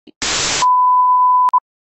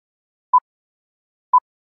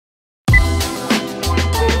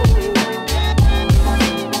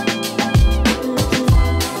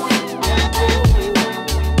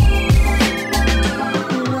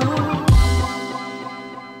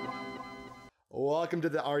Welcome to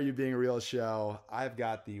the Are You Being Real show. I've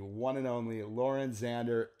got the one and only Lauren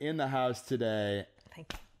Zander in the house today.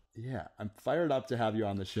 Thank you. Yeah, I'm fired up to have you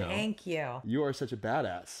on the show. Thank you. You are such a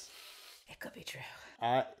badass. It could be true.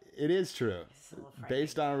 It is true,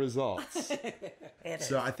 based on results. It is.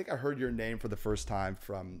 So I think I heard your name for the first time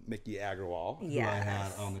from Mickey Agrawal, who I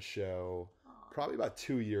had on the show probably about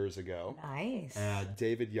 2 years ago. Nice.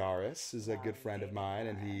 David Yaris is a good friend of mine,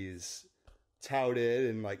 and he's touted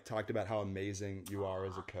and like talked about how amazing you are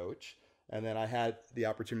as a coach. And then I had the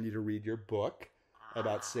opportunity to read your book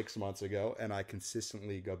about 6 months ago, and I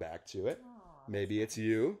consistently go back to it. Maybe it's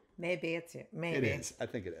you. Maybe it's you. Maybe. It is. I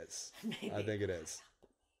think it is. Maybe. I think it is.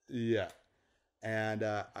 Yeah. And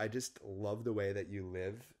I just love the way that you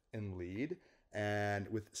live and lead, and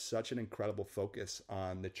with such an incredible focus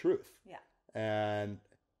on the truth. Yeah. And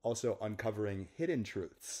also uncovering hidden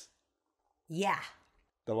truths. Yeah.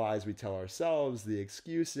 The lies we tell ourselves, the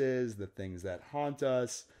excuses, the things that haunt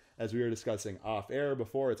us. As we were discussing off air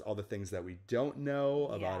before, it's all the things that we don't know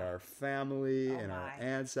about our family and our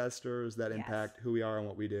ancestors that impact who we are and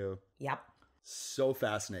what we do. Yep. So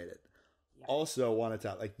fascinated. Yep. Also wanted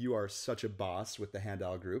to, like, you are such a boss with the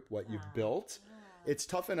Handel Group, what you've built. It's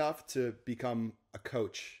tough enough to become a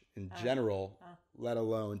coach in general, let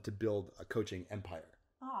alone to build a coaching empire.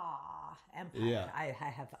 Empire. Yeah.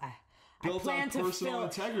 I Built on personal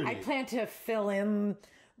integrity. I plan to fill in.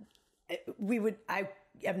 I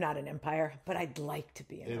am not an empire, but I'd like to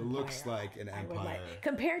be an empire. It looks like an empire.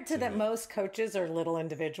 Compared to that, most coaches are little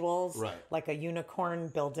individuals, right? Like a unicorn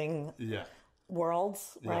building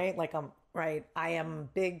worlds, right? Like right. I am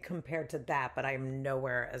big compared to that, but I'm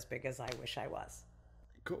nowhere as big as I wish I was.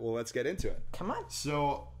 Cool. Well, let's get into it. Come on.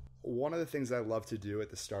 So one of the things I love to do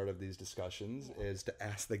at the start of these discussions is to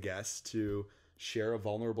ask the guests to share a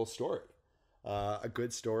vulnerable story. A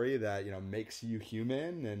good story that, you know, makes you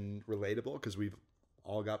human and relatable, because we've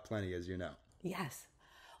all got plenty, as you know. Yes.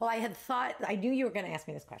 Well, I knew you were going to ask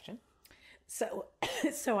me this question. So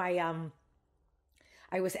I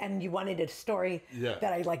was, and you wanted a story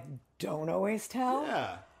that I don't always tell.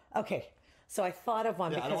 Yeah. Okay. So I thought of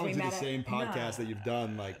one because I don't want we to do met the same podcast that you've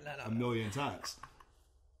done a million times.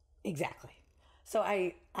 Exactly. So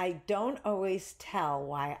I don't always tell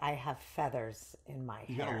why I have feathers in my hair.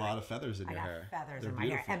 You got a lot of feathers in your hair. Feathers They're in my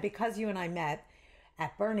beautiful. hair. And because you and I met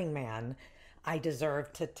at Burning Man, I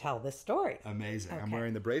deserve to tell this story. Amazing. Okay. I'm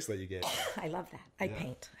wearing the bracelet you gave me. I love that. I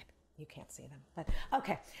paint. You can't see them. But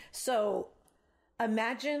okay. So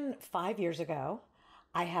imagine 5 years ago,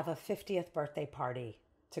 I have a 50th birthday party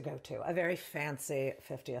to go to. A very fancy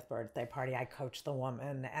 50th birthday party. I coach the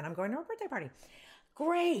woman and I'm going to her birthday party.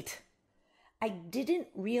 Great. I didn't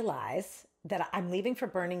realize that I'm leaving for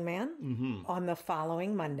Burning Man on the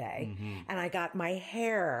following Monday, and I got my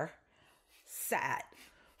hair set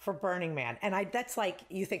for Burning Man. And that's like,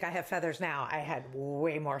 you think I have feathers now. I had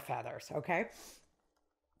way more feathers, okay?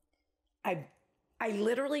 I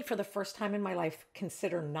literally, for the first time in my life,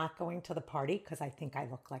 consider not going to the party because I think I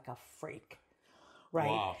look like a freak,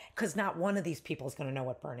 right? Because not one of these people is going to know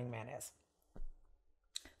what Burning Man is.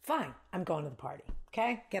 Fine, I'm going to the party,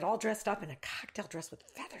 okay? Get all dressed up in a cocktail dress with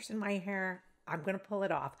feathers in my hair. I'm going to pull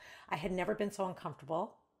it off. I had never been so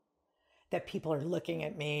uncomfortable that people are looking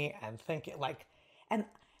at me and thinking and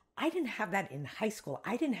I didn't have that in high school.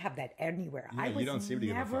 I didn't have that anywhere. Yeah, I was you don't seem to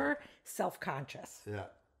never self-conscious. Yeah.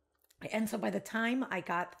 And so by the time I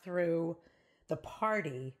got through the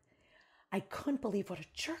party, I couldn't believe what a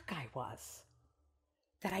jerk I was.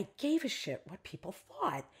 That I gave a shit what people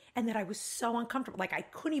thought, and that I was so uncomfortable. Like, I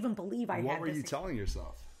couldn't even believe I had this. What were you telling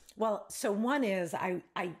yourself? Well, so one is I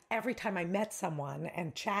every time I met someone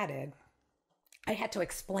and chatted, I had to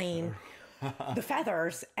explain the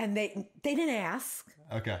feathers, and they didn't ask.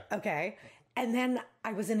 Okay. And then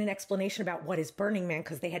I was in an explanation about what is Burning Man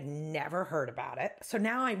because they had never heard about it. So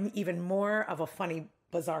now I'm even more of a funny,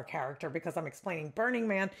 bizarre character because I'm explaining Burning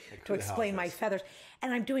Man to explain my feathers.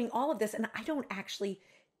 And I'm doing all of this, and I don't actually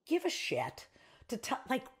give a shit to tell,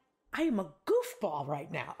 I am a goofball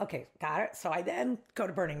right now. Okay, got it. So I then go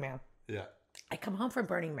to Burning Man. Yeah. I come home from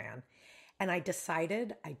Burning Man, and I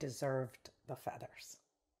decided I deserved the feathers.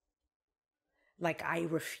 I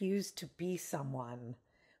refused to be someone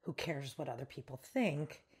who cares what other people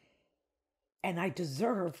think, and I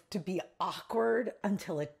deserved to be awkward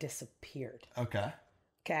until it disappeared. Okay.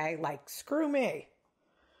 Okay, screw me.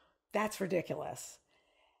 That's ridiculous.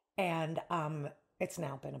 And it's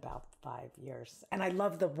now been about 5 years. And I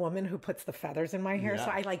love the woman who puts the feathers in my hair. Yeah.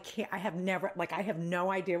 So I have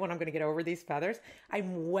no idea when I'm going to get over these feathers.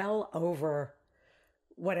 I'm well over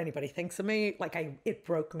what anybody thinks of me. It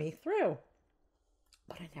broke me through.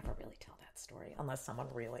 But I never really tell that story unless someone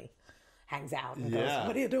really hangs out and goes,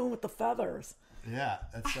 "What are you doing with the feathers?" Yeah,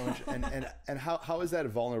 that's so interesting. And how is that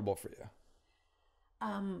vulnerable for you?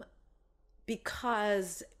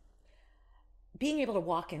 Because being able to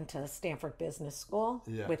walk into Stanford Business School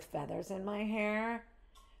with feathers in my hair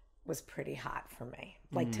was pretty hot for me.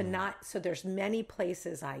 Like so there's many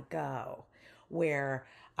places I go where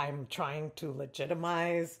I'm trying to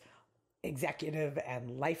legitimize executive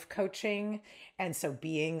and life coaching. And so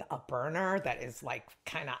being a burner that is like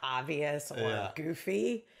kind of obvious or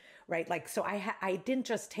goofy, right? Like, so I didn't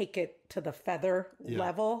just take it to the feather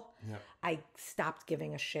level. Yeah. I stopped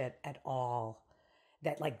giving a shit at all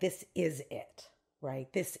that like, this is it,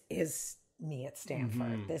 right? This is me at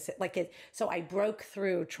Stanford. So I broke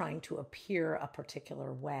through trying to appear a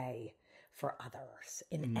particular way for others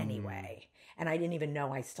in any way. And I didn't even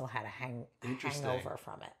know I still had a hangover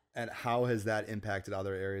from it. And how has that impacted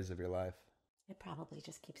other areas of your life? It probably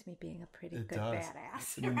just keeps me being a pretty good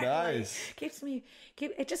badass. Nice. Like,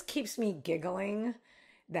 it just keeps me giggling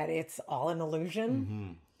that it's all an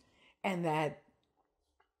illusion and that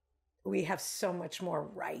we have so much more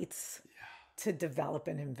rights to develop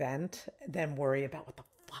and invent than worry about what the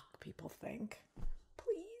fuck people think.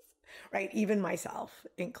 Please. Right? Even myself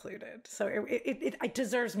included. So it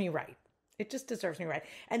deserves me right. It just deserves me right.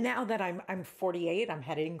 And now that I'm 48, I'm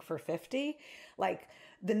heading for 50. Like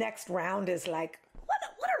the next round is like,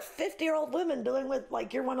 what are 50-year-old women doing with,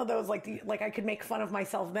 like, you're one of those, like I could make fun of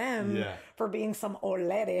myself then for being some old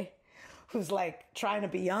lady who's like trying to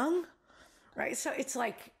be young. Right. So it's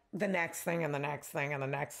like the next thing and the next thing and the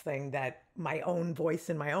next thing that my own voice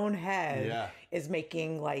in my own head is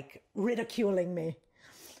making, like ridiculing me.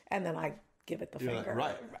 And then I give it the finger.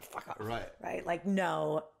 Right. Fuck off. Right. Like,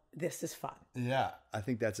 no. This is fun. Yeah. I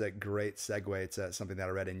think that's a great segue to something that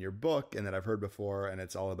I read in your book and that I've heard before. And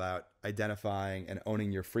it's all about identifying and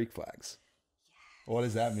owning your freak flags. Yes. What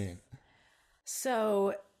does that mean?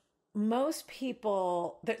 So most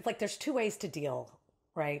people, there's two ways to deal,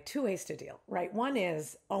 right? Two ways to deal, right? One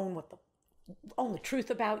is own the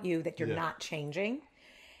truth about you that you're not changing.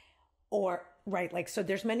 Or, right, like, so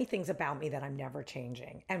there's many things about me that I'm never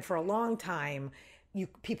changing. And for a long time,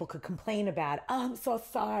 people could complain about, oh, I'm so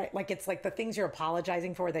sorry. Like, it's like the things you're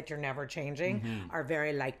apologizing for that you're never changing are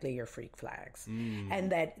very likely your freak flags. And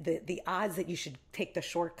that the odds that you should take the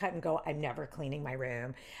shortcut and go, I'm never cleaning my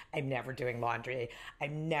room. I'm never doing laundry.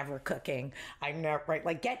 I'm never cooking. I'm never, right?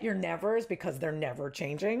 Like, get your nevers because they're never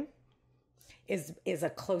changing is a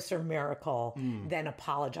closer miracle than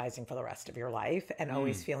apologizing for the rest of your life and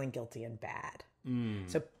always feeling guilty and bad.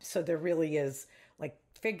 So there really is, like,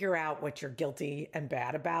 figure out what you're guilty and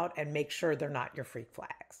bad about and make sure they're not your freak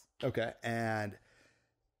flags. Okay. And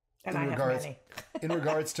I have many. In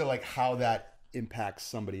regards to like how that impacts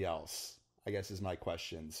somebody else, I guess is my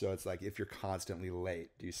question. So it's like, if you're constantly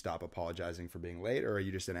late, do you stop apologizing for being late, or are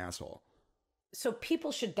you just an asshole? So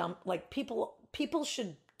people should people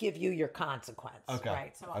should give you your consequence. Okay.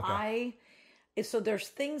 Right. So So there's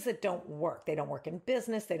things that don't work. They don't work in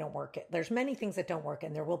business. There's many things that don't work,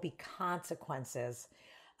 and there will be consequences.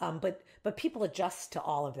 But people adjust to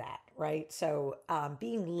all of that, right? So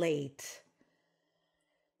being late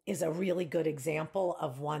is a really good example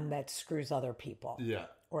of one that screws other people. Yeah.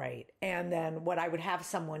 Right. And then what I would have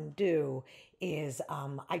someone do is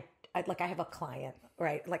I have a client,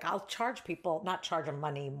 right? Like, I'll charge people, not charge them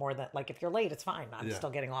money more than, like, if you're late, it's fine. I'm still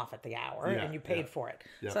getting off at the hour and you paid for it.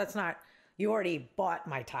 Yeah. So that's not, you already bought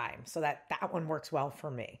my time. So that one works well for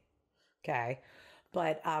me. Okay.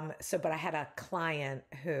 But I had a client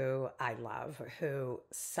who I love who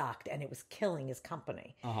sucked, and it was killing his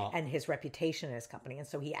company and his reputation in his company. And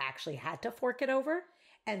so he actually had to fork it over.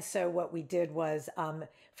 And so what we did was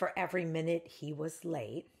for every minute he was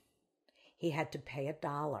late, he had to pay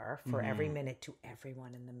 $1 for every minute to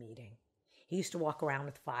everyone in the meeting. He used to walk around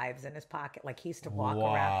with $5s in his pocket. Like, he used to walk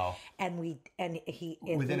around,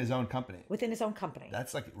 within his own company. Within his own company.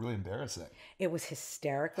 That's like really embarrassing. It was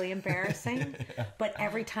hysterically embarrassing. But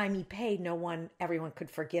every time he paid, everyone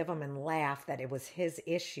could forgive him and laugh that it was his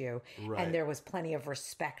issue. Right. And there was plenty of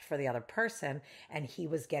respect for the other person, and he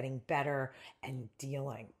was getting better and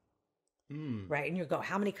dealing. Right. And you go,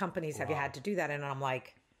 how many companies have you had to do that? And I'm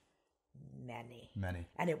like, many.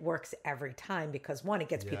 And it works every time because, 1, it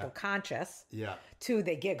gets people conscious. Yeah. 2,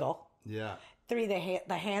 they giggle. Yeah. 3,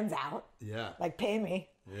 the hands out. Yeah. Like, pay me.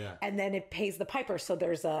 Yeah. And then it pays the piper. So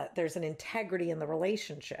there's an integrity in the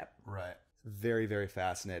relationship. Right. Very, very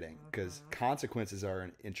fascinating, because consequences are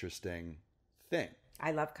an interesting thing.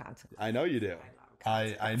 I love consequences. I know you do.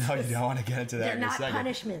 I know you don't want to get into that. They're not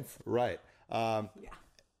punishments. Right.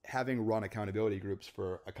 Having run accountability groups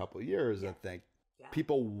for a couple of years, I think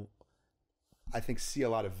people I think, see a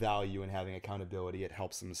lot of value in having accountability. It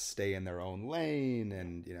helps them stay in their own lane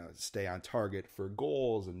and, stay on target for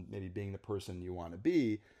goals and maybe being the person you want to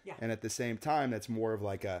be. Yeah. And at the same time, that's more of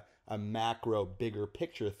like a macro, bigger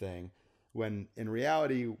picture thing, when in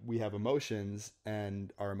reality, we have emotions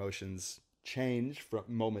and our emotions change from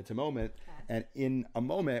moment to moment. Okay. And in a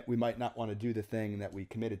moment, we might not want to do the thing that we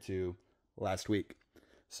committed to last week.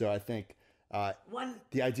 So I think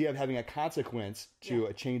the idea of having a consequence to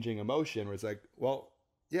a changing emotion, where it's like, well,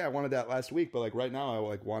 yeah, I wanted that last week, but like right now I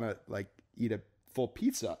like want to like eat a full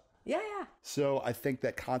pizza. Yeah. So I think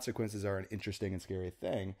that consequences are an interesting and scary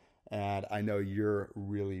thing. And I know you're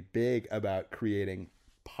really big about creating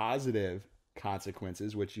positive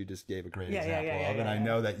consequences, which you just gave a great example of. And I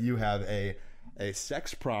know that you have a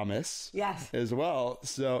sex promise as well.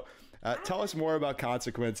 So tell us more about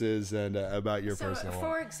consequences and about your personal one.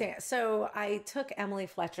 For example, so I took Emily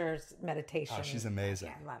Fletcher's meditation. Oh, she's amazing.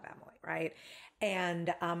 Yeah, I love Emily, right?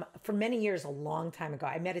 And for many years, a long time ago,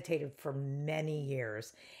 I meditated for many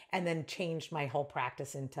years and then changed my whole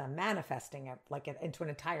practice into manifesting it, into an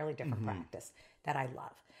entirely different practice that I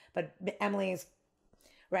love. But Emily's,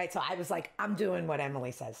 right? So I was like, I'm doing what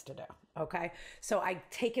Emily says to do, okay? So I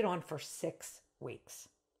take it on for 6 weeks.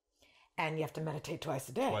 And you have to meditate twice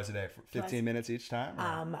a day. Twice a day for 15 minutes each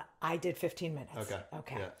time? I did 15 minutes.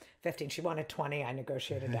 Okay. Yeah. 15. She wanted 20. I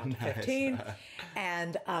negotiated down to Nice. 15.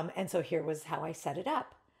 And so here was how I set it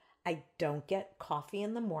up. I don't get coffee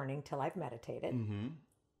in the morning till I've meditated. Mm-hmm.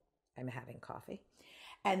 I'm having coffee.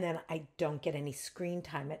 And then I don't get any screen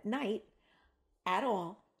time at night at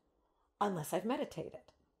all unless I've meditated.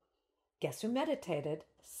 Guess who meditated?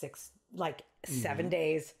 7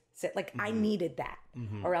 days. I needed that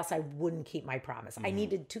or else I wouldn't keep my promise. I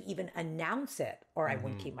needed to even announce it or I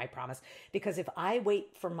wouldn't keep my promise. Because if I wait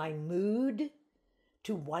for my mood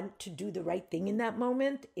to want to do the right thing in that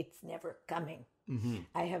moment, it's never coming.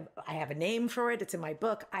 I have a name for it. It's in my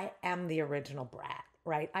book. I am the original brat,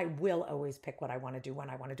 right? I will always pick what I want to do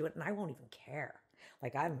when I want to do it. And I won't even care.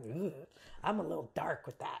 I'm a little dark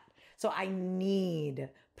with that. So I need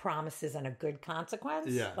promises and a good consequence.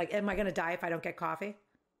 Yeah. Am I going to die if I don't get coffee?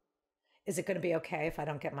 Is it going to be okay if I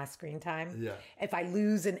don't get my screen time? Yeah. If I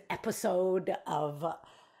lose an episode of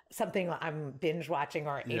something I'm binge watching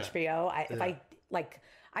or HBO,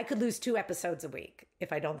 I could lose 2 episodes a week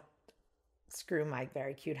if I don't screw my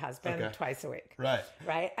very cute husband twice a week. Right.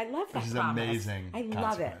 I love that. This is amazing. I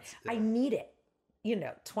love it. Yeah. I need it.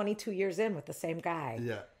 22 years in with the same guy.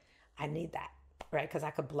 Yeah. I need that. Right. Because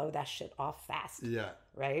I could blow that shit off fast. Yeah.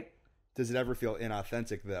 Right. Does it ever feel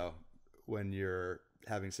inauthentic though when you're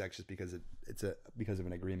having sex just because because of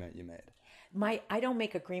an agreement you made? I don't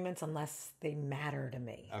make agreements unless they matter to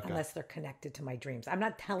me, unless they're connected to my dreams. I'm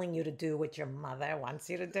not telling you to do what your mother wants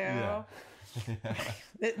you to do. Yeah.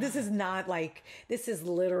 This is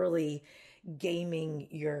literally gaming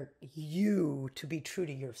you to be true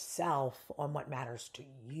to yourself on what matters to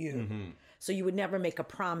you. Mm-hmm. So you would never make a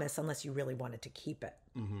promise unless you really wanted to keep it.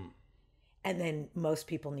 Mm-hmm. And then most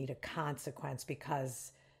people need a consequence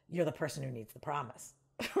because you're the person who needs the promise,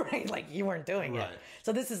 right? You weren't doing it.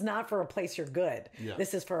 So this is not for a place you're good. Yeah.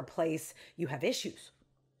 This is for a place you have issues,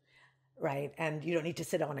 right? And you don't need to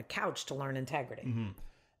sit on a couch to learn integrity. Mm-hmm.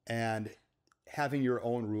 And having your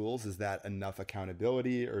own rules, is that enough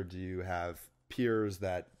accountability, or do you have peers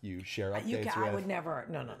that you share updates with? I would never.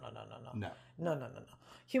 No.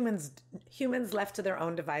 Humans left to their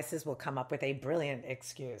own devices will come up with a brilliant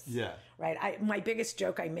excuse. Yeah. Right. My biggest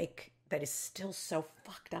joke I make that is still so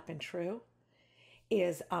fucked up and true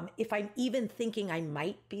is if I'm even thinking I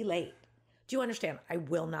might be late. Do you understand? I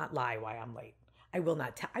will not lie why I'm late. I will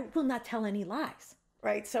not tell any lies.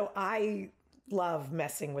 Right. So I love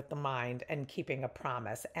messing with the mind and keeping a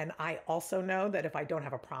promise. And I also know that if I don't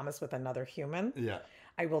have a promise with another human,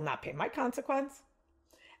 I will not pay my consequence.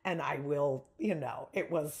 And I will,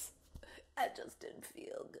 I just didn't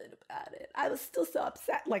feel good about it. I was still so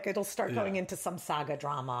upset. It'll start going into some saga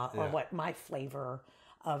drama or what my flavor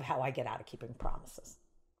of how I get out of keeping promises.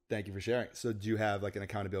 Thank you for sharing. So do you have an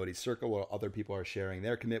accountability circle where other people are sharing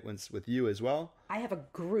their commitments with you as well? I have a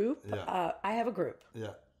group.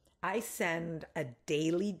 Yeah. I send a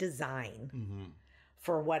daily design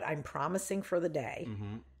for what I'm promising for the day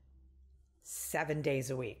 7 days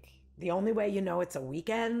a week. The only way you know it's a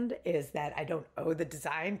weekend is that I don't owe the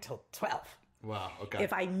design till 12. Wow, okay.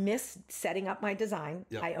 If I miss setting up my design,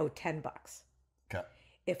 I owe $10. Okay.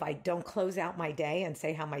 If I don't close out my day and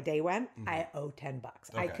say how my day went, I owe $10. Okay.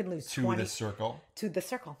 I can lose 20. To the circle? To the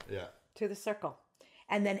circle. Yeah. To the circle.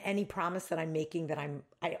 And then any promise that I'm making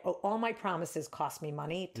all my promises cost me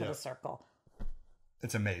money to the circle.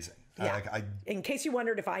 It's amazing. Yeah. In case you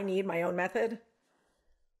wondered if I need my own method,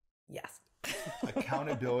 yes.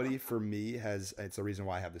 Accountability for me it's the reason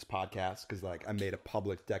why I have this podcast, because like I made a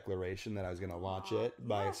public declaration that I was going to launch it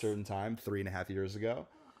by a certain time 3.5 years ago,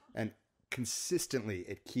 and consistently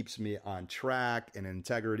it keeps me on track and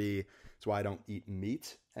integrity. That's why I don't eat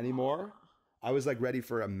meat anymore. I was like ready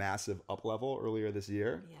for a massive up level earlier this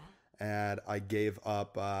year, and I gave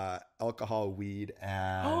up alcohol, weed,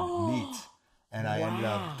 and meat. And I ended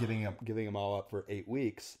up giving them all up for 8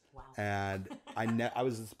 weeks. Wow. And I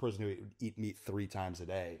was this person who would eat meat 3 times a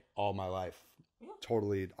day all my life,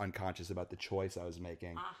 totally unconscious about the choice I was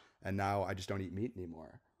making. And now I just don't eat meat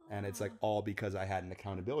anymore. And it's like all because I had an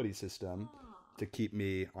accountability system to keep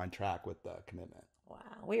me on track with the commitment. Wow,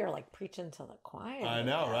 we are like preaching to the choir. I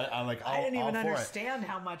know, right? I'm like, I didn't even understand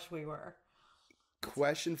how much we were.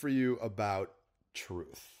 Question for you about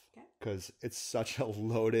truth. Because it's such a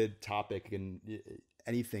loaded topic, and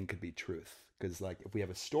anything could be truth. Because like if we have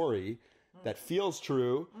a story that feels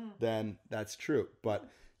true, then that's true. But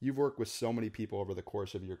you've worked with so many people over the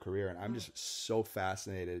course of your career, and I'm just so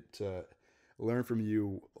fascinated to learn from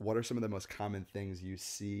you. What are some of the most common things you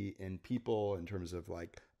see in people in terms of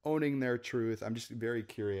like owning their truth? I'm just very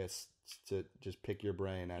curious to just pick your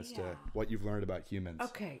brain as to what you've learned about humans.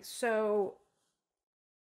 Okay, so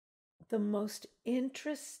the most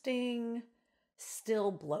interesting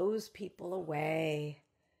still blows people away,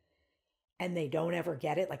 and they don't ever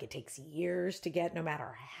get it. Like it takes years to get, no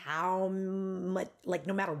matter how much, like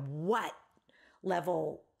no matter what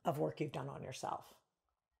level of work you've done on yourself.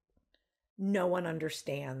 No one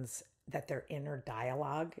understands that their inner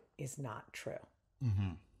dialogue is not true.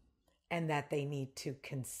 Mm-hmm. And that they need to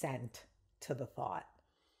consent to the thought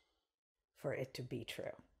for it to be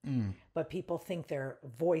true. But people think their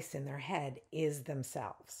voice in their head is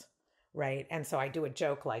themselves, right? And so I do a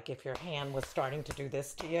joke, like if your hand was starting to do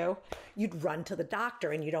this to you, you'd run to the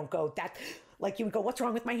doctor, and you don't go you would go, what's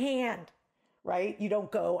wrong with my hand? Right? You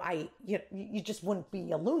don't go, you just wouldn't be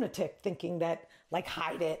a lunatic thinking that like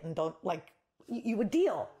hide it and don't like, you would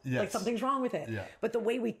deal like something's wrong with it. Yeah. But the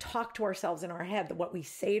way we talk to ourselves in our head, what we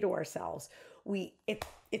say to ourselves,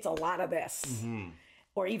 it's a lot of this,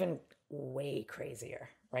 or even way crazier.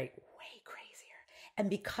 Right? Way crazier. And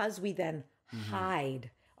because we then hide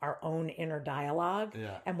our own inner dialogue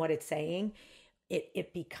and what it's saying,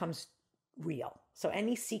 it becomes real. So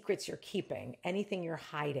any secrets you're keeping, anything you're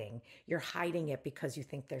hiding it because you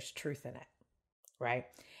think there's truth in it. Right?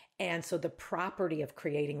 And so the property of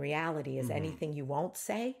creating reality is anything you won't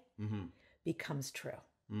say becomes true.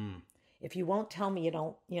 If you won't tell me you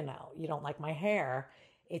don't like my hair,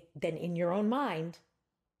 then in your own mind,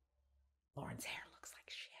 Lauren's hair looks like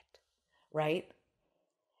shit, right?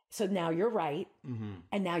 So now you're right,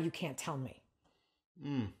 and now you can't tell me,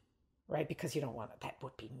 right? Because you don't want it. That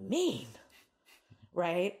would be mean,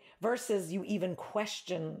 right? Versus you even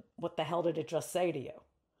question, what the hell did it just say to you?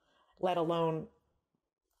 Let alone,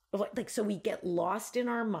 like, so we get lost in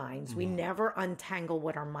our minds. We never untangle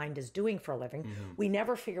what our mind is doing for a living. We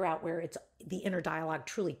never figure out where the inner dialogue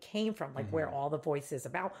truly came from, like where all the voices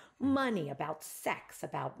about money, about sex,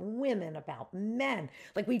 about women, about men.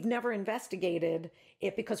 Like we've never investigated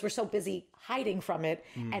it because we're so busy hiding from it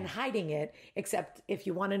and hiding it. Except if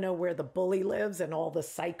you want to know where the bully lives and all the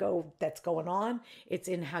psycho that's going on, it's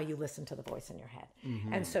in how you listen to the voice in your head.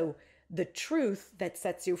 And so the truth that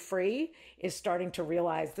sets you free is starting to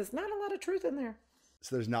realize there's not a lot of truth in there.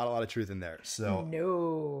 So there's not a lot of truth in there. So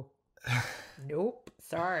no. Nope.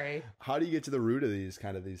 Sorry. How do you get to the root of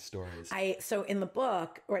these stories? So in the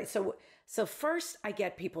book, right. So first I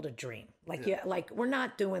get people to dream. Like we're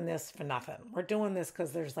not doing this for nothing. We're doing this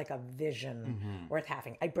because there's like a vision worth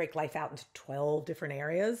having. I break life out into 12 different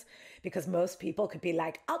areas because most people could be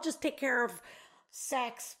like, I'll just take care of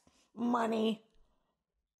sex, money,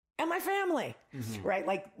 and my family, right?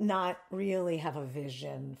 Like not really have a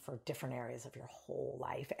vision for different areas of your whole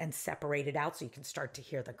life and separate it out so you can start to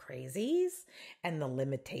hear the crazies and the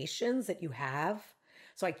limitations that you have.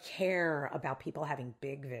 So I care about people having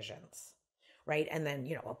big visions, right? And then,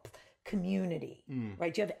 a community,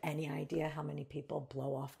 right? Do you have any idea how many people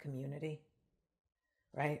blow off community,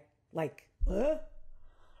 right? Like,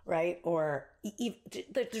 right? Or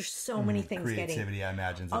there's so many things creativity, I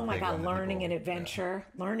imagine. Oh my God, learning and adventure,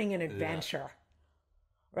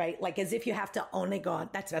 right? Like as if you have to only go on,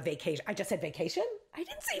 that's a vacation. I just said vacation. I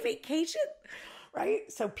didn't say vacation,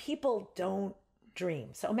 right? So people don't dream.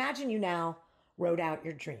 So imagine you now wrote out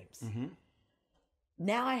your dreams.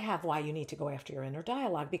 Now I have why you need to go after your inner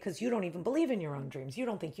dialogue, because you don't even believe in your own dreams. You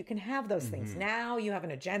don't think you can have those things. Now you have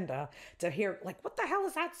an agenda to hear, like, what the hell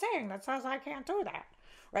is that saying that says I can't do that?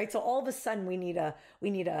 Right? So all of a sudden we need a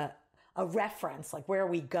a reference, like where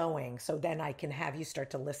are we going? So then I can have you start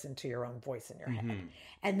to listen to your own voice in your head.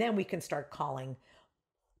 And then we can start calling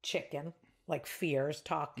chicken, like fears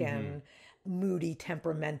talking, moody,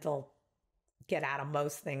 temperamental, get out of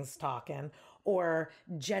most things talking, or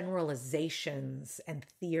generalizations and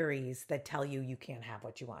theories that tell you you can't have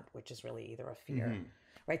what you want, which is really either a fear.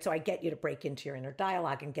 Right. So I get you to break into your inner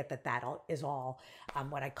dialogue and get that is all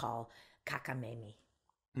what I call kakamemi.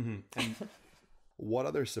 And what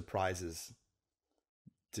other surprises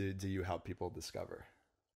do you help people discover?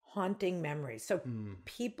 Haunting memories. So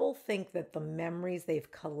people think that the memories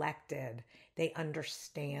they've collected, they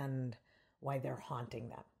understand why they're haunting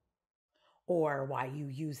them, or why you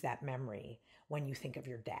use that memory when you think of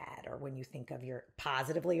your dad, or when you think of your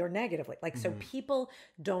positively or negatively. Like, so people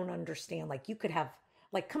don't understand, like you could have,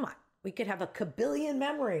 like, come on, we could have a kabillion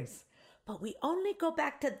memories, but we only go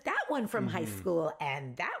back to that one from high school,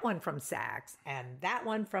 and that one from Saks, and that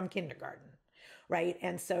one from kindergarten, right?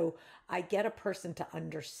 And so I get a person to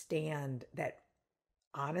understand that,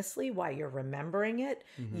 honestly, why you're remembering it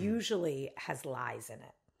usually has lies in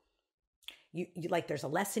it. You like, there's a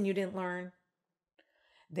lesson you didn't learn.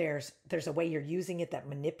 There's a way you're using it that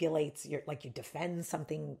manipulates your, like, you defend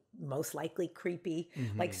something most likely creepy.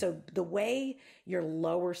 Like, so the way your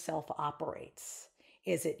lower self operates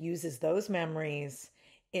is it uses those memories.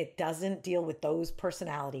 It doesn't deal with those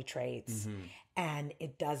personality traits, and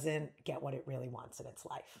it doesn't get what it really wants in its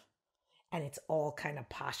life. And it's all kind of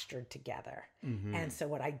postured together. And so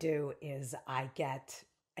what I do is I get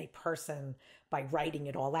a person, by writing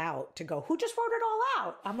it all out, to go, who just wrote it all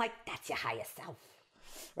out? I'm like, that's your higher self,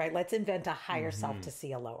 right? Let's invent a higher self to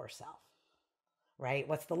see a lower self, right?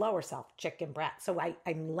 What's the lower self? Chicken brat. So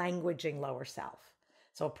I'm languaging lower self,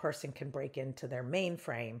 so a person can break into their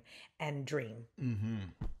mainframe and dream.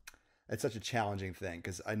 It's such a challenging thing,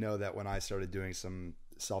 because I know that when I started doing some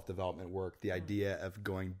self-development work, the idea of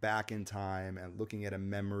going back in time and looking at a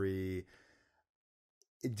memory,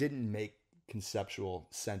 it didn't make conceptual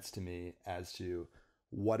sense to me as to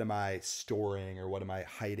what am I storing, or what am I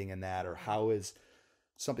hiding in that, or how is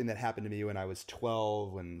something that happened to me when I was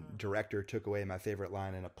 12, when director took away my favorite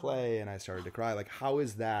line in a play and I started to cry, like, how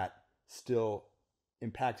is that still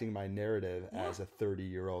impacting my narrative as a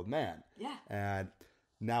 30-year-old man? And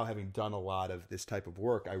now, having done a lot of this type of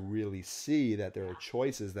work, I really see that there are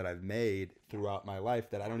choices that I've made throughout my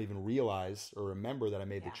life that I don't even realize or remember that I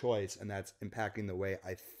made the choice, and that's impacting the way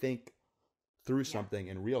I think through something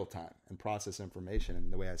in real time and process information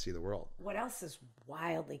and the way I see the world. What else is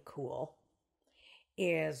wildly cool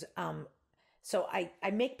is, so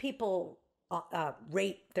I make people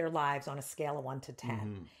rate their lives on a scale of 1 to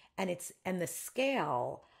 10. And the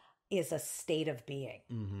scale is a state of being.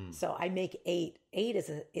 So I make 8. 8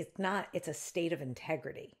 it's a state of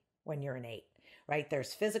integrity when you're an 8, right?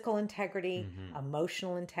 There's physical integrity,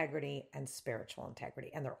 emotional integrity, and spiritual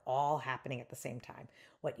integrity. And they're all happening at the same time.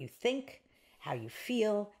 What you think, how you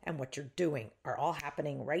feel, and what you're doing are all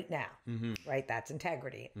happening right now, right? That's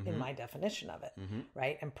integrity in my definition of it,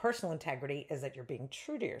 right? And personal integrity is that you're being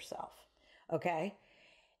true to yourself, okay?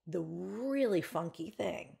 The really funky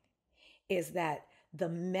thing is that the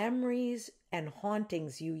memories and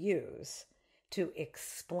hauntings you use to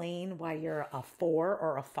explain why you're a 4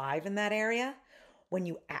 or a 5 in that area, when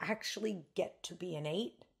you actually get to be an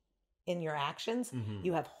 8 in your actions,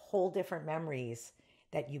 you have whole different memories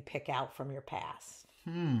that you pick out from your past.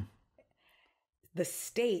 The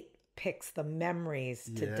state picks the memories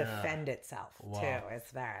to defend itself too.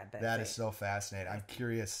 It's very busy. That is so fascinating. I'm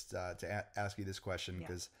curious to ask you this question,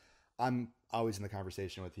 because I'm always in the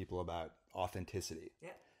conversation with people about authenticity.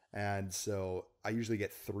 And so I usually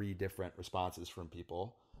get 3 different responses from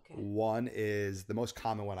people. One is, the most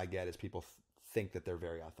common one I get is people think that they're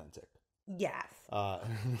very authentic. Yes. The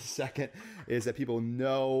second is that people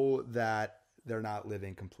know that they're not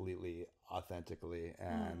living completely authentically,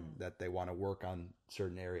 and that they want to work on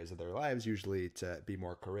certain areas of their lives, usually to be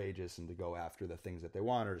more courageous and to go after the things that they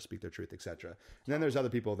want, or to speak their truth, etc. And then there's other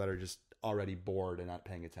people that are just already bored and not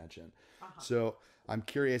paying attention. So I'm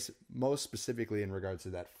curious, most specifically in regards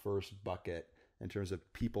to that first bucket, in terms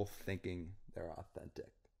of people thinking they're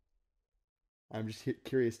authentic. I'm just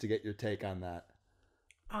curious to get your take on that.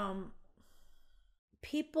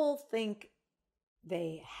 People think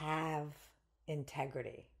they have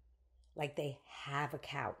integrity, like they have a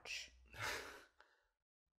couch.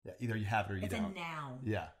 Either you have it or you don't. It's a noun.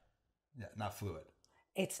 Yeah, not fluid.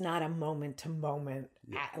 It's not a moment to moment.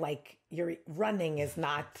 Like, you're running is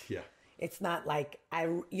not. It's not like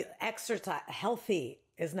exercise. Healthy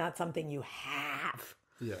is not something you have.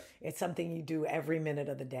 It's something you do every minute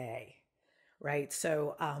of the day, right?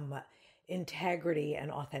 So integrity and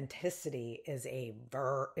authenticity is a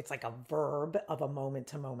verb. It's like a verb of a moment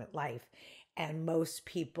to moment life. And most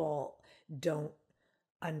people don't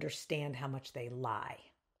understand how much they lie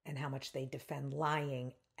and how much they defend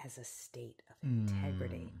lying as a state of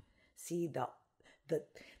integrity. See,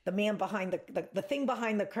 the man behind the thing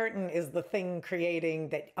behind the curtain is the thing creating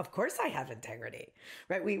that. Of course I have integrity,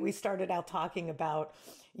 right? We started out talking about,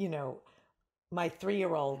 my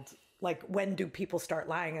 3-year-old, like, when do people start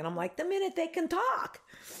lying? And I'm like, the minute they can talk,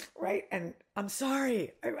 right? And I'm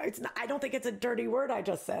sorry, I don't think it's a dirty word I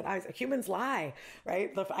just said. Humans lie,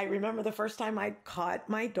 right? I remember the first time I caught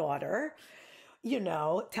my daughter,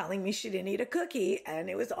 telling me she didn't eat a cookie, and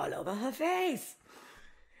it was all over her face.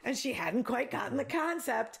 And she hadn't quite gotten the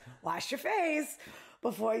concept, wash your face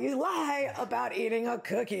before you lie about eating a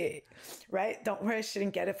cookie, right? Don't worry, she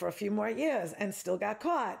didn't get it for a few more years and still got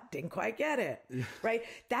caught. Didn't quite get it, right?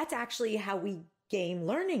 That's actually how we gain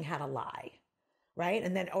learning how to lie, right?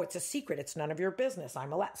 And then, it's a secret. It's none of your business.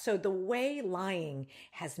 I'm allowed. So the way lying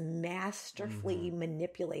has masterfully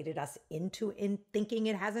manipulated us into thinking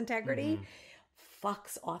it has integrity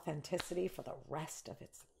fucks authenticity for the rest of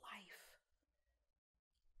its life,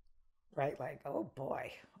 right? Like, oh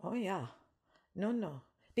boy. Oh yeah. No.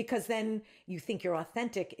 Because then you think you're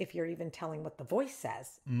authentic if you're even telling what the voice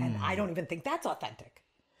says. And I don't even think that's authentic,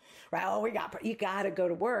 right? Oh, you got to go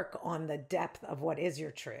to work on the depth of what is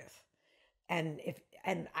your truth. And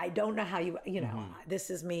I don't know how this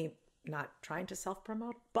is me not trying to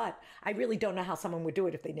self-promote, but I really don't know how someone would do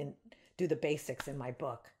it if they didn't do the basics in my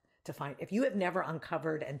book to find. If you have never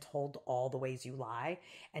uncovered and told all the ways you lie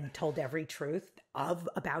and told every truth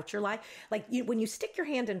about your lie, like when you stick your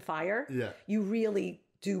hand in fire, you really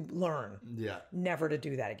do learn never to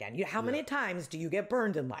do that again. How many times do you get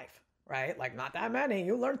burned in life, right? Like, not that many.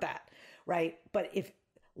 You learned that, right? But if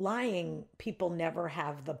lying, people never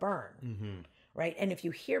have the burn, right? And if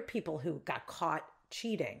you hear people who got caught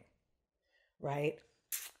cheating, right,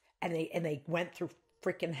 and they went through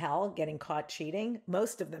freaking hell getting caught cheating,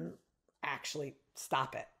 most of them actually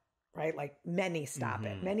stop it, right? Like, many stop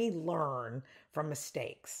it. Many learn from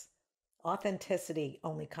mistakes. Authenticity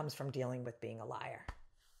only comes from dealing with being a liar.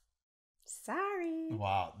 Sorry.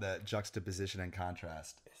 Wow, the juxtaposition and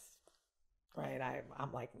contrast. Right.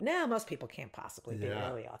 I'm like, no, most people can't possibly be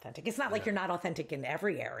really authentic. It's not like you're not authentic in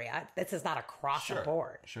every area. This is not across the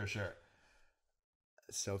board. Sure.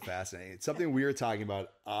 So fascinating. Something we were talking about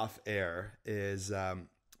off air is I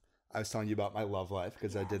was telling you about my love life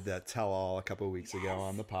because I did that tell all a couple of weeks ago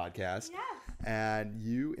on the podcast. Yes. And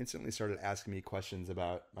you instantly started asking me questions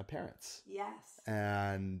about my parents. Yes.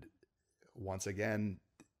 And once again,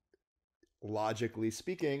 logically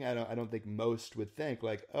speaking, I don't think most would think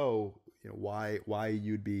like, why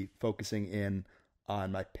you'd be focusing in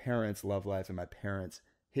on my parents' love life and my parents'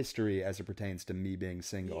 history as it pertains to me being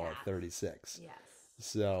single at 36. Yes.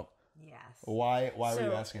 So why were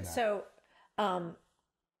you asking that? So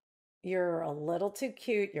you're a little too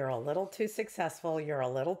cute. You're a little too successful. You're a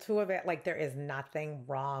little too like, there is nothing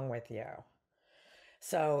wrong with you.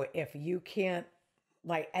 So if you can't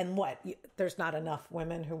there's not enough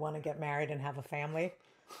women who want to get married and have a family.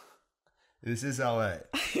 This is LA.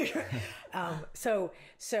 So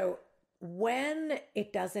when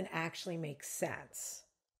it doesn't actually make sense,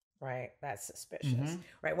 right? That's suspicious,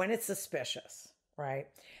 right? When it's suspicious, right?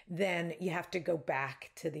 Then you have to go back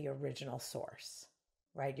to the original source,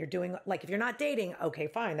 right? You're doing, like, if you're not dating, okay,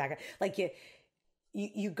 fine.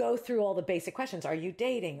 You go through all the basic questions. Are you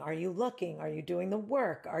dating? Are you looking? Are you doing the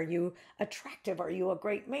work? Are you attractive? Are you a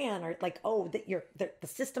great man? Or like, the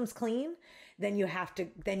system's clean. Then you have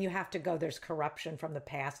to go, there's corruption from the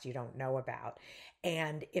past you don't know about.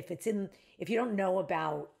 And if you don't know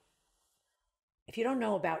about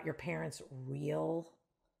your parents' real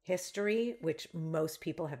history, which most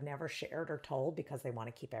people have never shared or told because they want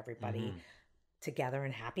to keep everybody together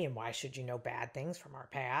and happy, and why should you know bad things from our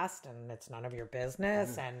past, and it's none of your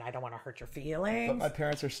business, and I don't want to hurt your feelings. But my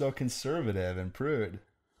parents are so conservative and prude.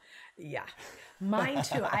 Yeah, mine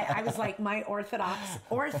too. I was like, my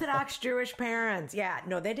Orthodox Jewish parents. Yeah,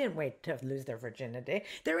 no, they didn't wait to lose their virginity.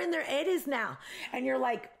 They're in their 80s now. And you're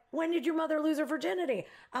like, when did your mother lose her virginity?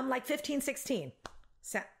 I'm like 15, 16.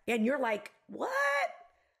 And you're like, what?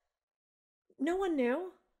 No one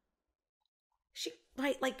knew. She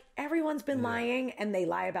like everyone's been lying, and they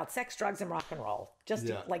lie about sex, drugs, and rock and roll.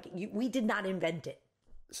 We did not invent it.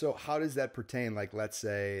 So how does that pertain? Like, let's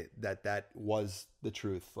say that was the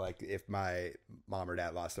truth. Like, if my mom or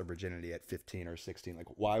dad lost their virginity at 15 or 16, like,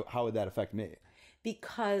 how would that affect me?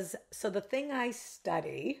 Because, so the thing I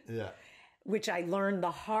study, which I learned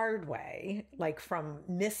the hard way, like from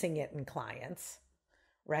missing it in clients,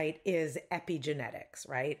 right, is epigenetics,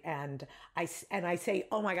 right? And I say,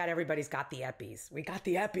 oh my God, everybody's got the epis. We got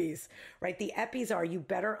the epis, right? The epis are, you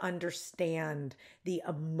better understand the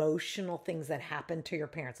emotional things that happen to your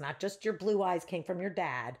parents, not just your blue eyes came from your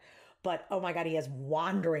dad, but oh my God, he has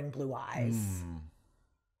wandering blue eyes.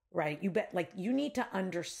 Right. You need to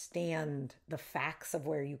understand the facts of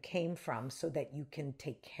where you came from so that you can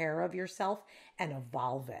take care of yourself and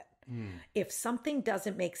evolve it. If something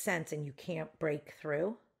doesn't make sense and you can't break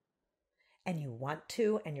through and you want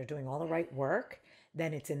to, and you're doing all the right work,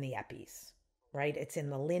 then it's in the epis, right? It's in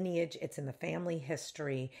the lineage, it's in the family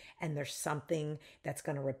history, and there's something that's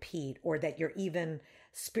going to repeat, or that you're, even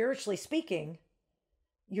spiritually speaking,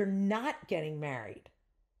 you're not getting married.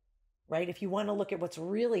 Right? If you want to look at what's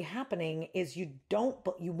really happening, is you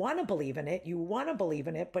want to believe in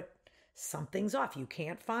it, but something's off. You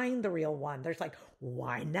can't find the real one. There's like,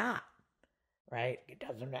 why not? Right? It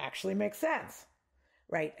doesn't actually make sense.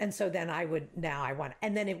 Right? And so then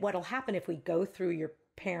what'll happen if we go through your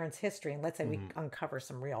parents' history, and let's say we uncover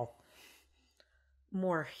some real,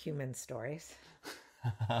 more human stories.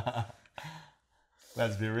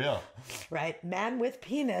 Let's be real. Right? Man with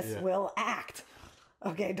penis will act.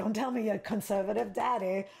 Okay, don't tell me your conservative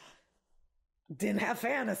daddy didn't have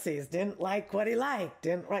fantasies, didn't like what he liked,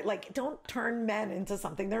 don't turn men into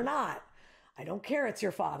something they're not. I don't care it's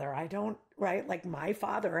your father. Like my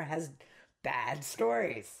father has bad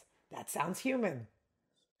stories. That sounds human.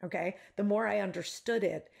 Okay? The more I understood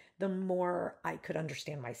it, the more I could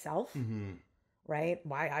understand myself, right?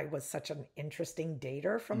 Why I was such an interesting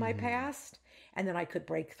dater from my past. And then I could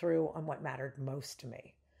break through on what mattered most to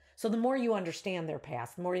me. So the more you understand their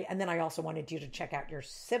past, and then I also wanted you to check out your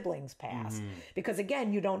siblings' past, because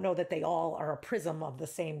again, you don't know that they all are a prism of the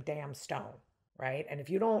same damn stone, right? And if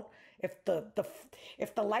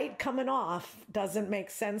the light coming off doesn't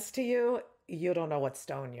make sense to you, you don't know what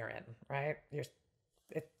stone you're in, right?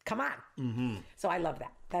 Come on. So I love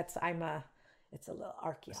that. It's a little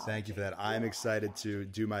archaeology. Thank you for that. I'm excited to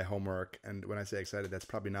do my homework, and when I say excited, that's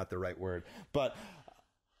probably not the right word, but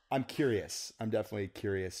I'm curious. I'm definitely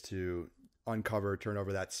curious to turn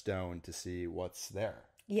over that stone to see what's there.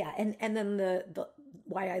 Yeah, and then the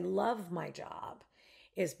why I love my job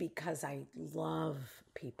is because I love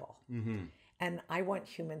people. And I want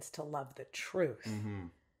humans to love the truth.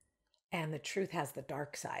 And the truth has the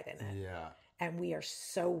dark side in it. Yeah. And we are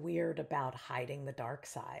so weird about hiding the dark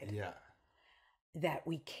side. Yeah. That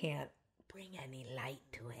we can't bring any light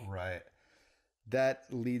to it. Right. That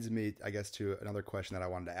leads me, I guess, to another question that I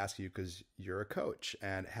wanted to ask you, because you're a coach,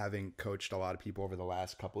 and having coached a lot of people over the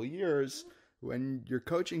last couple of years, when you're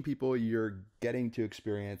coaching people, you're getting to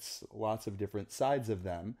experience lots of different sides of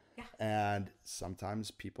them. Yeah. And sometimes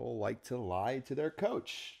people like to lie to their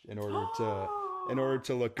coach in order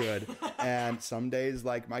to look good. And some days,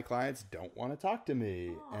 like, my clients don't want to talk to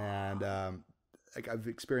me. And I've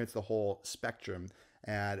experienced the whole spectrum.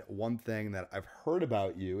 And one thing that I've heard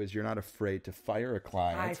about you is you're not afraid to fire a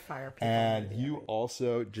client. I fire people. And you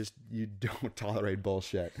also you don't tolerate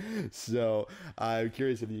bullshit. So I'm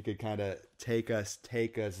curious if you could kind of take us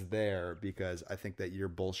there, because I think that your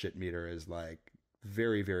bullshit meter is like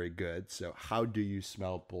very, very good. So how do you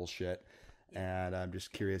smell bullshit? And I'm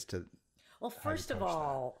just curious to. Well, first of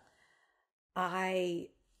all, I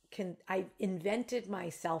invented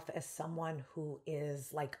myself as someone who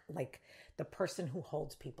is like the person who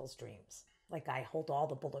holds people's dreams. Like, I hold all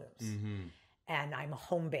the balloons, and I'm a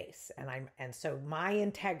home base, and so my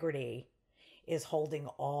integrity is holding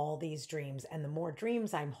all these dreams. And the more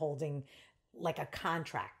dreams I'm holding, like a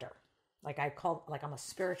contractor, like I'm a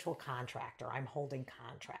spiritual contractor. I'm holding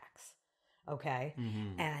contracts. Okay.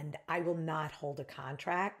 And I will not hold a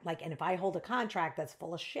contract. And if I hold a contract that's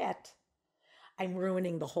full of shit, I'm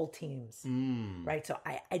ruining the whole teams. Right. So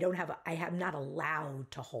I am not allowed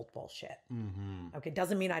to hold bullshit. Okay.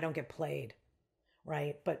 Doesn't mean I don't get played.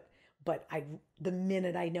 Right. But the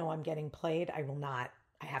minute I know I'm getting played,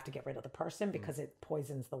 I have to get rid of the person, because it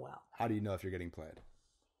poisons the well. How do you know if you're getting played?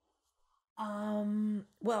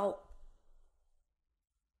 Well,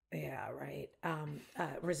 yeah, right.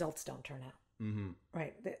 Results don't turn out.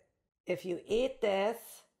 Right. If you eat this,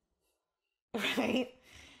 right,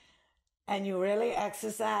 and you really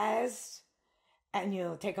exercise, and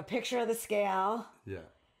you take a picture of the scale,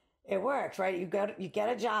 it works, right? You get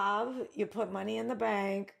a job, you put money in the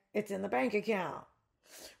bank, it's in the bank account,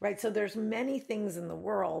 right? So there's many things in the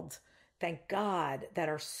world, thank God, that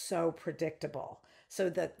are so predictable. So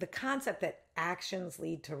the concept that actions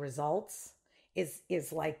lead to results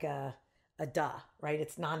is like a duh, right?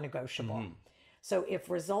 It's non-negotiable. So if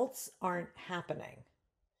results aren't happening,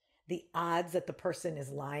 the odds that the person is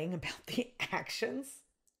lying about the actions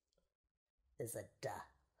is a duh,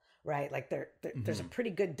 right? Like there's a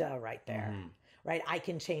pretty good duh right there, right? I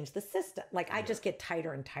can change the system. Like I just get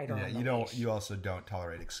tighter and tighter. Yeah, on the leash. you also don't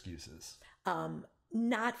tolerate excuses.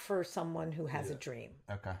 Not for someone who has a dream.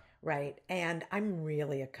 Okay. Right. And I'm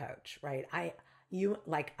really a coach, right? The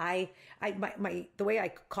way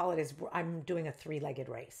I call it is I'm doing a 3-legged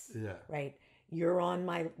race. Yeah. Right. You're on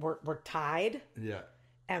we're tied. Yeah.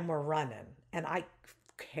 And we're running. And I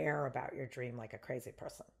care about your dream like a crazy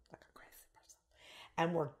person.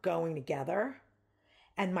 And we're going together.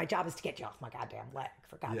 And my job is to get you off my goddamn leg,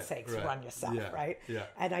 for God's sakes, run yourself, right? Yeah.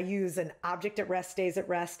 And I use an object at rest stays at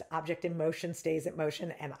rest, object in motion stays at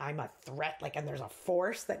motion, and I'm a threat, and there's a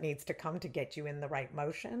force that needs to come to get you in the right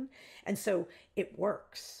motion. And so it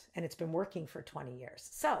works, and it's been working for 20 years.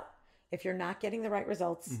 So if you're not getting the right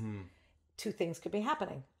results, 2 things could be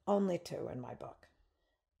happening. Only 2 in my book.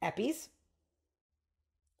 Eppies,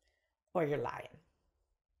 or you're lying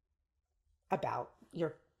about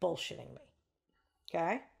you're bullshitting me.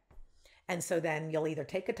 Okay. And so then you'll either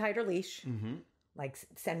take a tighter leash, like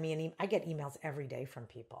send me an email. I get emails every day from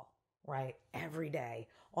people, right? Every day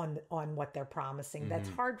on what they're promising. That's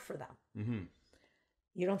hard for them.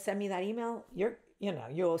 You don't send me that email. You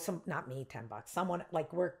owe not me, $10. Someone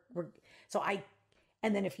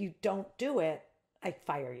and then if you don't do it, I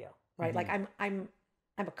fire you, right? Like I'm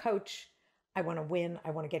a coach. I want to win.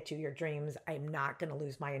 I want to get you your dreams. I'm not going to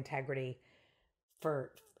lose my integrity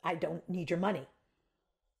I don't need your money.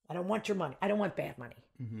 I don't want your money. I don't want bad money.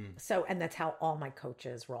 So, and that's how all my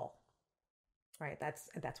coaches roll, right?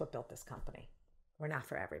 That's what built this company. We're not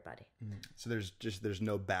for everybody. So there's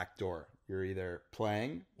no back door. You're either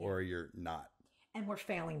playing or you're not. And we're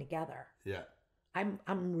failing together. Yeah.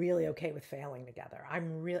 I'm really okay with failing together.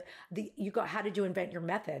 How did you invent your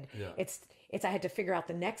method? Yeah. It's I had to figure out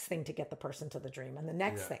the next thing to get the person to the dream, and the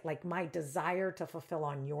next thing, like my desire to fulfill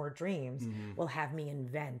on your dreams will have me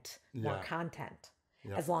invent more content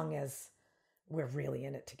as long as we're really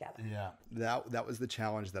in it together. Yeah. That was the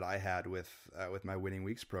challenge that I had with my Winning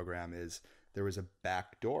Weeks program is there was a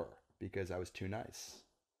back door because I was too nice.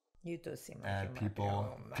 You do seem like and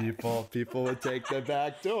people would take the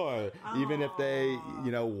back door, even if they,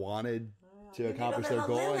 wanted to accomplish their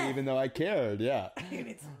goal, and even though I cared. Yeah. You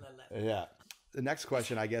need some Lilith. Yeah. The next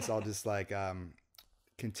question, I guess I'll just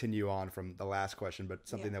continue on from the last question, but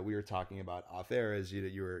something that we were talking about off air is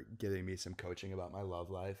you were giving me some coaching about my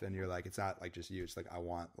love life, and you're like, it's not like just you, it's like I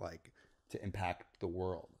want to impact the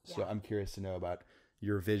world. Yeah. So I'm curious to know about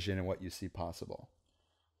your vision and what you see possible.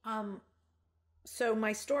 So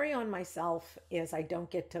my story on myself is I don't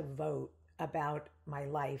get to vote about my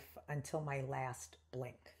life until my last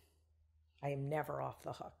blink. I am never off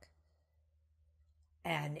the hook.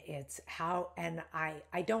 And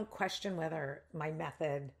I don't question whether my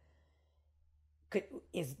method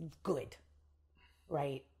is good,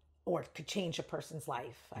 right? Or could change a person's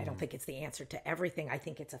life. I don't think it's the answer to everything. I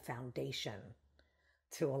think it's a foundation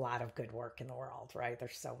to a lot of good work in the world, right?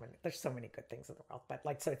 There's so many good things in the world, but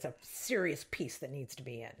so it's a serious piece that needs to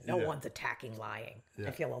be in. No one's attacking lying. Yeah.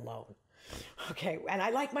 I feel alone. Okay. And I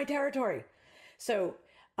like my territory. So,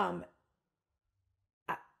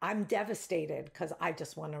 I'm devastated because I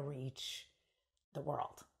just want to reach the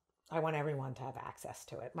world. I want everyone to have access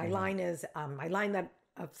to it. My line that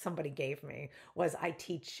somebody gave me was I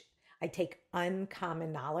take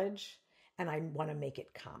uncommon knowledge and I want to make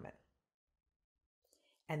it common.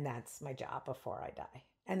 And that's my job before I die.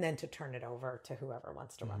 And then to turn it over to whoever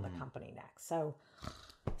wants to run the company next. So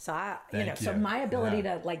my ability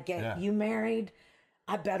to get you married,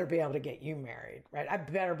 I better be able to get you married, right? I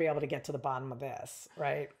better be able to get to the bottom of this,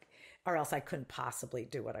 right? Or else I couldn't possibly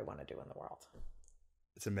do what I want to do in the world.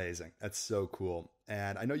 It's amazing. That's so cool.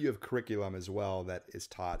 And I know you have curriculum as well that is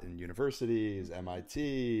taught in universities,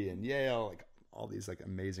 MIT and Yale, all these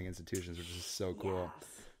amazing institutions, which is so cool. Yes.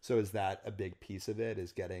 So is that a big piece of it,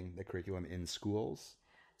 is getting the curriculum in schools?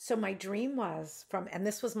 So my dream was and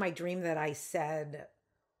this was my dream that I said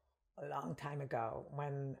a long time ago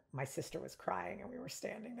when my sister was crying and we were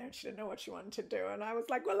standing there and she didn't know what she wanted to do. And I was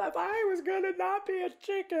like, well, if I was going to not be a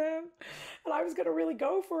chicken and I was going to really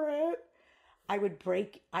go for it, I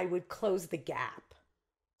would close the gap.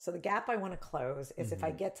 So the gap I want to close is if I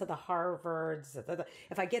get to the Harvards,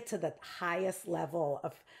 if I get to the highest level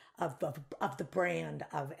of the brand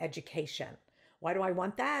of education. Why do I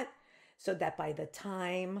want that? So that by the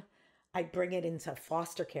time I bring it into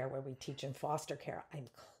foster care, where we teach in foster care, I'm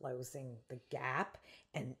closing the gap,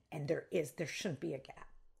 and there shouldn't be a gap.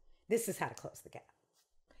 This is how to close the gap,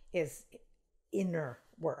 is inner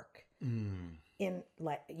work. in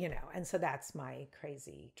like, and so that's my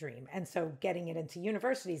crazy dream. And so getting it into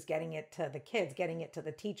universities, getting it to the kids, getting it to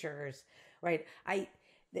the teachers, right?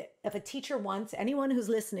 If a teacher wants, anyone who's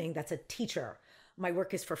listening that's a teacher, my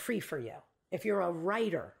work is for free for you. If you're a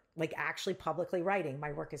writer, like actually publicly writing,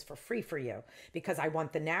 my work is for free for you because I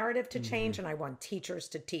want the narrative to change and I want teachers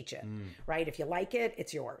to teach it, right? If you like it,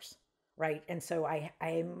 it's yours, right? And so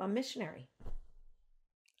I'm a missionary.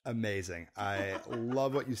 Amazing. I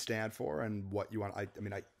love what you stand for and what you want. I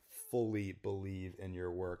mean, I fully believe in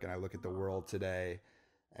your work, and I look at the world today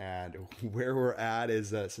and where we're at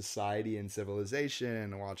is a society and civilization,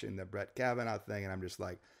 and watching the Brett Kavanaugh thing. And I'm just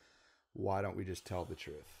like, why don't we just tell the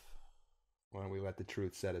truth? Why don't we let the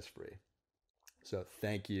truth set us free? So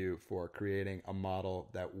thank you for creating a model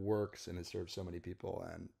that works and has served so many people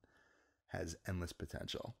and has endless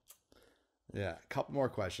potential. Yeah, a couple more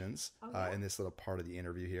questions in this little part of the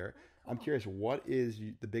interview here. I'm curious, what is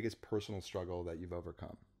the biggest personal struggle that you've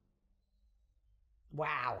overcome?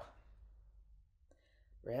 Wow.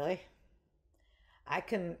 Really? I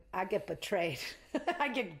get betrayed. I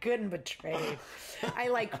get good and betrayed. I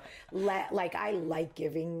like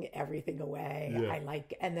giving everything away. Yeah.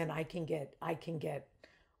 And then I can get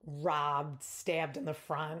robbed, stabbed in the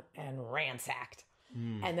front, and ransacked.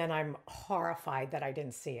 And then I'm horrified that I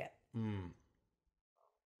didn't see it.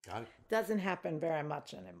 Got it. Doesn't happen very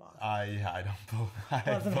much anymore. I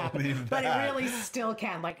don't believe that. But it really still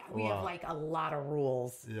can. Like we have like a lot of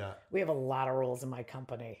rules. Yeah. We have a lot of rules in my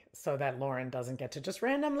company so that Lauren doesn't get to just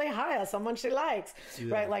randomly hire someone she likes.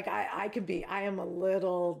 Yeah. Right? Like I am a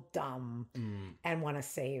little dumb and want to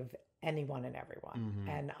save anyone and everyone.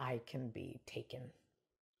 And I can be taken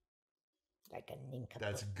like a nincompoop.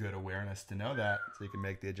 That's good awareness to know that so you can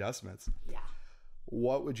make the adjustments. Yeah.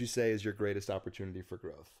 What would you say is your greatest opportunity for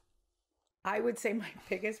growth? I would say my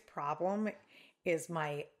biggest problem is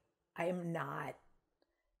I am not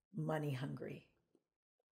money hungry.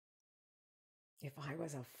 If I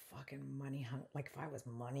was a fucking if I was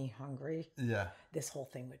money hungry, yeah, this whole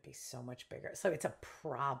thing would be so much bigger. So it's a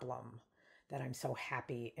problem that I'm so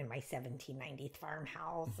happy in my 1790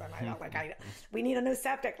 farmhouse. And I don't we need a new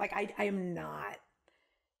septic. Like I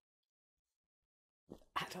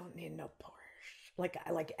don't need no Porsche.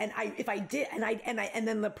 And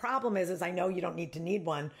then the problem is I know you don't need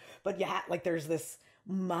one, but there's this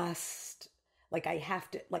must, I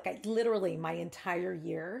have to, literally my entire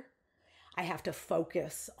year, I have to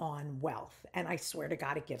focus on wealth. And I swear to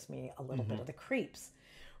God, it gives me a little bit of the creeps,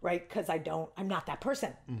 right? Cause I'm not that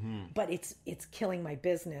person, but it's killing my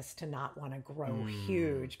business to not want to grow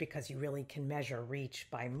huge because you really can measure reach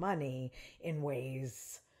by money in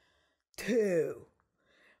ways too.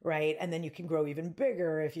 Right. And then you can grow even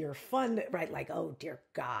bigger if you're fun, right? Like, oh, dear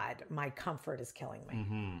God, my comfort is killing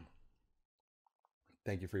me.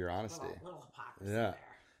 Thank you for your honesty. Little hypocrisy there.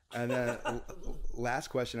 And then last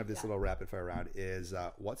question of this little rapid fire round is,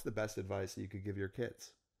 what's the best advice that you could give your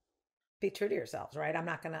kids? Be true to yourselves, right? I'm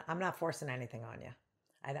not forcing anything on you.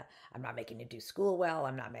 I'm not making you do school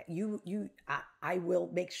well. I will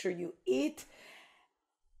make sure you eat,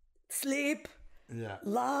 sleep,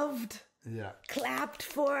 loved, clapped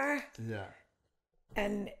for. Yeah.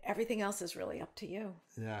 And everything else is really up to you.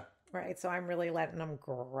 Yeah. Right. So I'm really letting them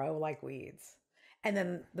grow like weeds. And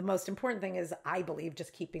then the most important thing is, I believe,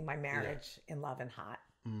 just keeping my marriage in love and hot.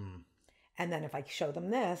 And then if I show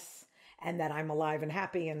them this and that I'm alive and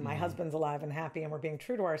happy and my husband's alive and happy and we're being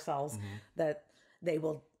true to ourselves, that they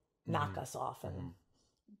will knock us off and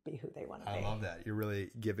be who they want to be. I love that. You're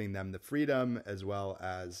really giving them the freedom as well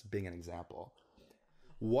as being an example.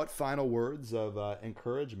 What final words of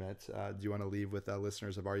encouragement do you want to leave with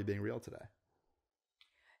listeners of Are You Being Real today?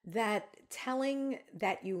 That telling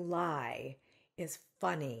that you lie is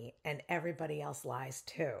funny and everybody else lies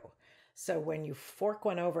too. So when you fork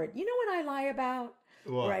one over it, you know what I lie about?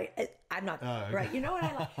 What? Right. I'm not right. You know what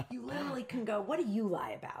I lie? You literally can go, what do you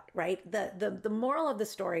lie about? Right. The moral of the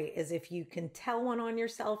story is if you can tell one on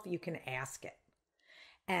yourself, you can ask it.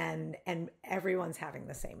 And everyone's having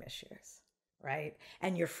the same issues. Right.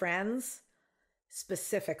 And your friends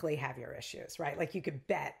specifically have your issues, right? Like you could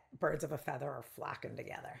bet birds of a feather are flocking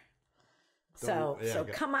together. So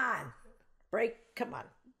come on, come on,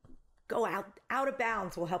 go out of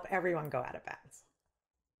bounds will help everyone go out of bounds.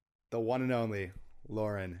 The one and only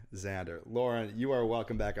Lauren Zander. Lauren, you are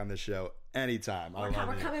welcome back on the show anytime. We're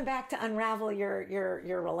coming back to unravel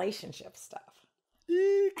your relationship stuff.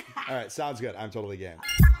 All right. Sounds good. I'm totally game.